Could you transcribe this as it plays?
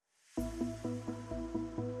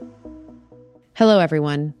Hello,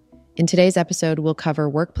 everyone. In today's episode, we'll cover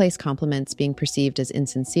workplace compliments being perceived as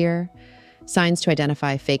insincere, signs to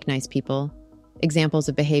identify fake nice people, examples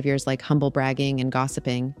of behaviors like humble bragging and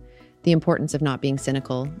gossiping, the importance of not being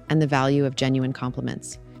cynical, and the value of genuine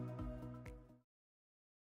compliments.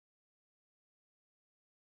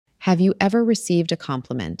 Have you ever received a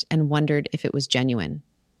compliment and wondered if it was genuine?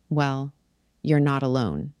 Well, you're not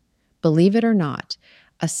alone. Believe it or not,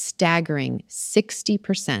 a staggering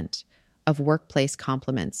 60% of workplace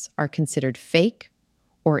compliments are considered fake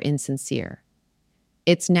or insincere.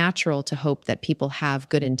 It's natural to hope that people have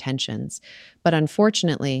good intentions, but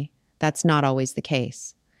unfortunately, that's not always the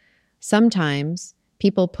case. Sometimes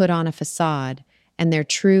people put on a facade and their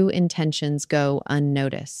true intentions go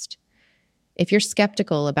unnoticed. If you're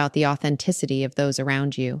skeptical about the authenticity of those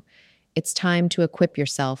around you, it's time to equip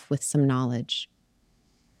yourself with some knowledge.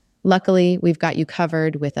 Luckily, we've got you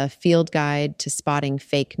covered with a field guide to spotting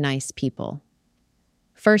fake nice people.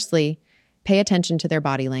 Firstly, pay attention to their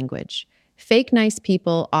body language. Fake nice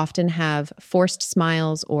people often have forced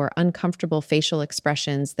smiles or uncomfortable facial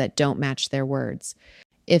expressions that don't match their words.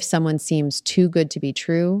 If someone seems too good to be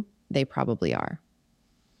true, they probably are.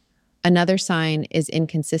 Another sign is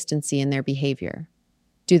inconsistency in their behavior.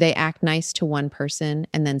 Do they act nice to one person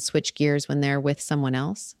and then switch gears when they're with someone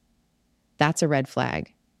else? That's a red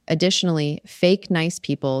flag. Additionally, fake nice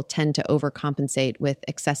people tend to overcompensate with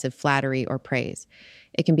excessive flattery or praise.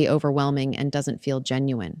 It can be overwhelming and doesn't feel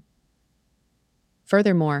genuine.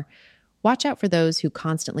 Furthermore, watch out for those who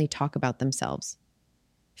constantly talk about themselves.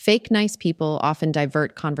 Fake nice people often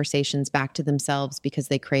divert conversations back to themselves because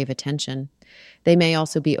they crave attention. They may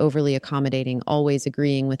also be overly accommodating, always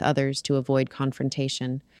agreeing with others to avoid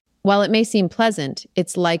confrontation. While it may seem pleasant,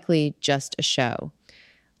 it's likely just a show.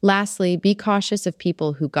 Lastly, be cautious of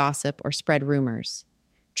people who gossip or spread rumors.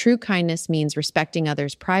 True kindness means respecting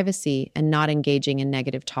others' privacy and not engaging in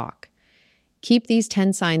negative talk. Keep these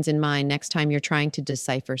 10 signs in mind next time you're trying to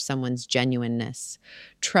decipher someone's genuineness.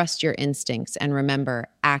 Trust your instincts and remember,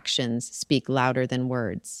 actions speak louder than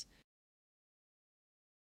words.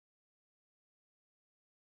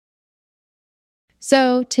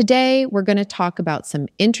 So today we're going to talk about some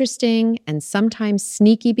interesting and sometimes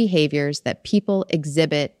sneaky behaviors that people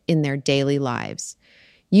exhibit in their daily lives.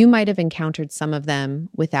 You might have encountered some of them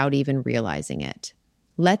without even realizing it.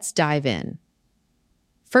 Let's dive in.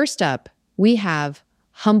 First up, we have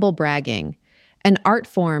humble bragging, an art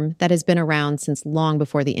form that has been around since long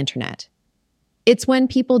before the internet. It's when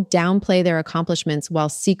people downplay their accomplishments while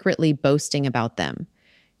secretly boasting about them.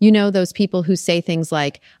 You know, those people who say things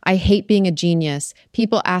like, "I hate being a genius.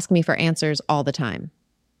 People ask me for answers all the time."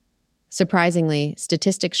 Surprisingly,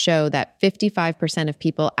 statistics show that 55% of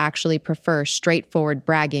people actually prefer straightforward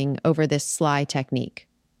bragging over this sly technique.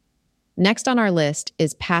 Next on our list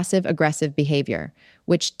is passive-aggressive behavior,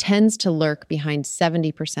 which tends to lurk behind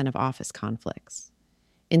 70% of office conflicts.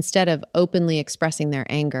 Instead of openly expressing their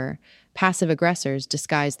anger, passive aggressors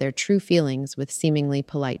disguise their true feelings with seemingly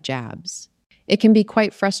polite jabs. It can be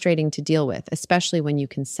quite frustrating to deal with, especially when you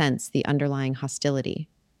can sense the underlying hostility.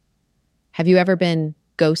 Have you ever been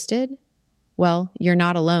ghosted? Well, you're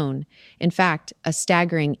not alone. In fact, a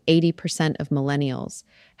staggering 80% of millennials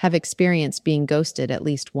have experienced being ghosted at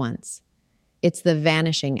least once. It's the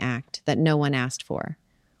vanishing act that no one asked for.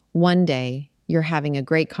 One day, you're having a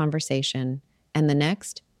great conversation, and the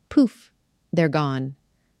next, poof, they're gone,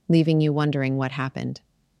 leaving you wondering what happened.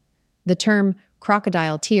 The term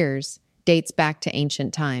crocodile tears dates back to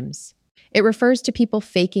ancient times. It refers to people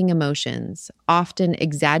faking emotions, often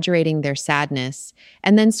exaggerating their sadness,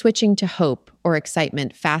 and then switching to hope or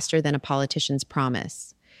excitement faster than a politician's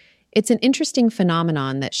promise. It's an interesting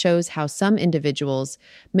phenomenon that shows how some individuals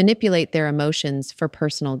manipulate their emotions for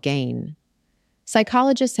personal gain.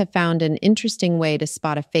 Psychologists have found an interesting way to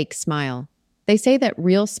spot a fake smile. They say that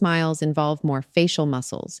real smiles involve more facial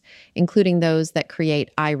muscles, including those that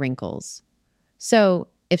create eye wrinkles. So,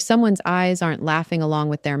 if someone's eyes aren't laughing along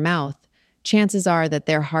with their mouth, chances are that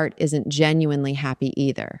their heart isn't genuinely happy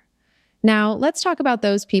either. Now, let's talk about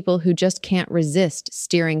those people who just can't resist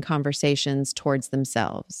steering conversations towards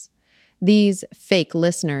themselves. These fake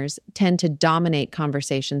listeners tend to dominate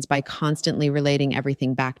conversations by constantly relating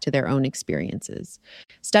everything back to their own experiences.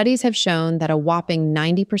 Studies have shown that a whopping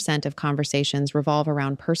 90% of conversations revolve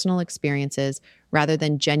around personal experiences rather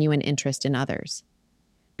than genuine interest in others.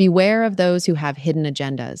 Beware of those who have hidden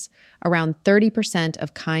agendas. Around 30%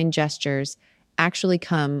 of kind gestures actually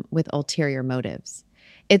come with ulterior motives.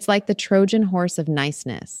 It's like the Trojan horse of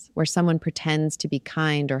niceness, where someone pretends to be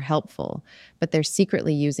kind or helpful, but they're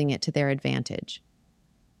secretly using it to their advantage.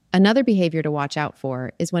 Another behavior to watch out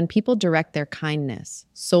for is when people direct their kindness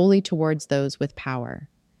solely towards those with power.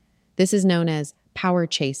 This is known as power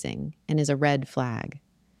chasing and is a red flag.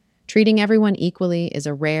 Treating everyone equally is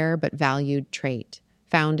a rare but valued trait,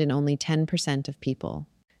 found in only 10% of people.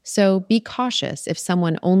 So be cautious if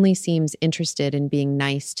someone only seems interested in being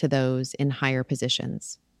nice to those in higher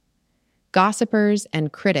positions. Gossipers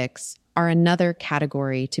and critics are another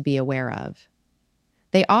category to be aware of.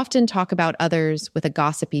 They often talk about others with a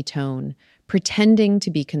gossipy tone, pretending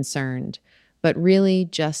to be concerned, but really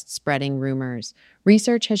just spreading rumors.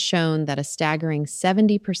 Research has shown that a staggering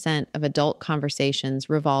 70% of adult conversations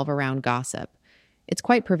revolve around gossip. It's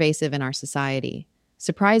quite pervasive in our society.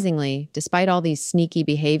 Surprisingly, despite all these sneaky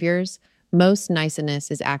behaviors, most niceness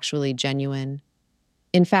is actually genuine.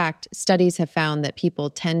 In fact, studies have found that people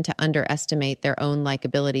tend to underestimate their own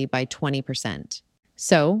likability by 20%.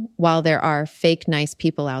 So, while there are fake nice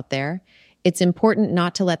people out there, it's important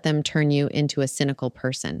not to let them turn you into a cynical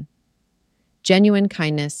person. Genuine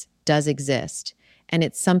kindness does exist, and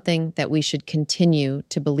it's something that we should continue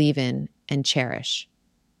to believe in and cherish.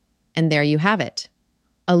 And there you have it,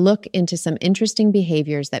 a look into some interesting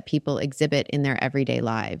behaviors that people exhibit in their everyday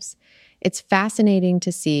lives. It's fascinating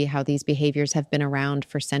to see how these behaviors have been around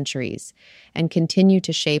for centuries and continue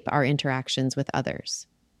to shape our interactions with others.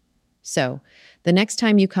 So, the next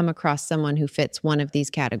time you come across someone who fits one of these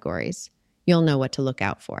categories, you'll know what to look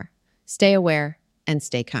out for. Stay aware and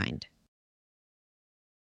stay kind.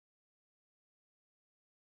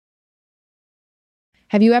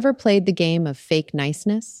 Have you ever played the game of fake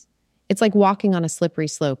niceness? It's like walking on a slippery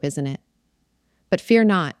slope, isn't it? But fear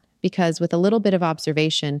not, because with a little bit of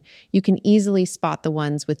observation, you can easily spot the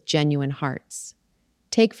ones with genuine hearts.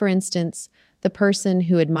 Take, for instance, the person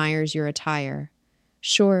who admires your attire.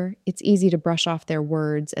 Sure, it's easy to brush off their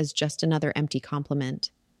words as just another empty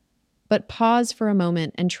compliment. But pause for a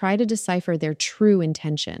moment and try to decipher their true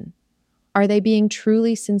intention. Are they being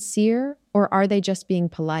truly sincere, or are they just being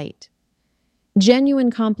polite?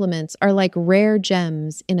 Genuine compliments are like rare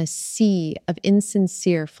gems in a sea of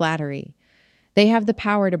insincere flattery. They have the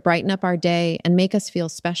power to brighten up our day and make us feel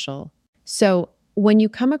special. So, when you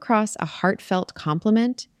come across a heartfelt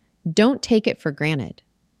compliment, don't take it for granted.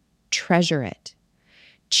 Treasure it.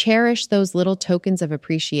 Cherish those little tokens of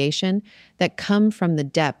appreciation that come from the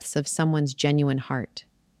depths of someone's genuine heart.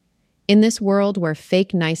 In this world where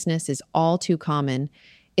fake niceness is all too common,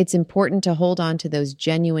 it's important to hold on to those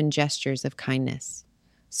genuine gestures of kindness.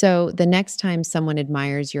 So, the next time someone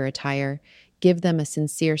admires your attire, give them a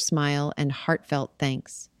sincere smile and heartfelt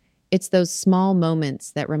thanks. It's those small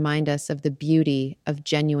moments that remind us of the beauty of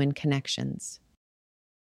genuine connections.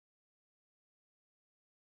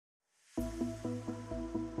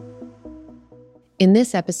 In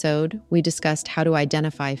this episode, we discussed how to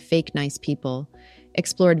identify fake nice people,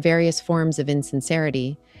 explored various forms of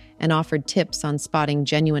insincerity, and offered tips on spotting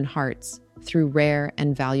genuine hearts through rare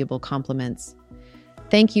and valuable compliments.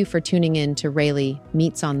 Thank you for tuning in to Rayleigh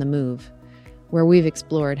Meets on the Move, where we've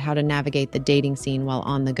explored how to navigate the dating scene while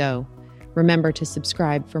on the go. Remember to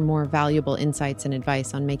subscribe for more valuable insights and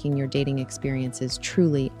advice on making your dating experiences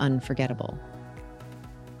truly unforgettable.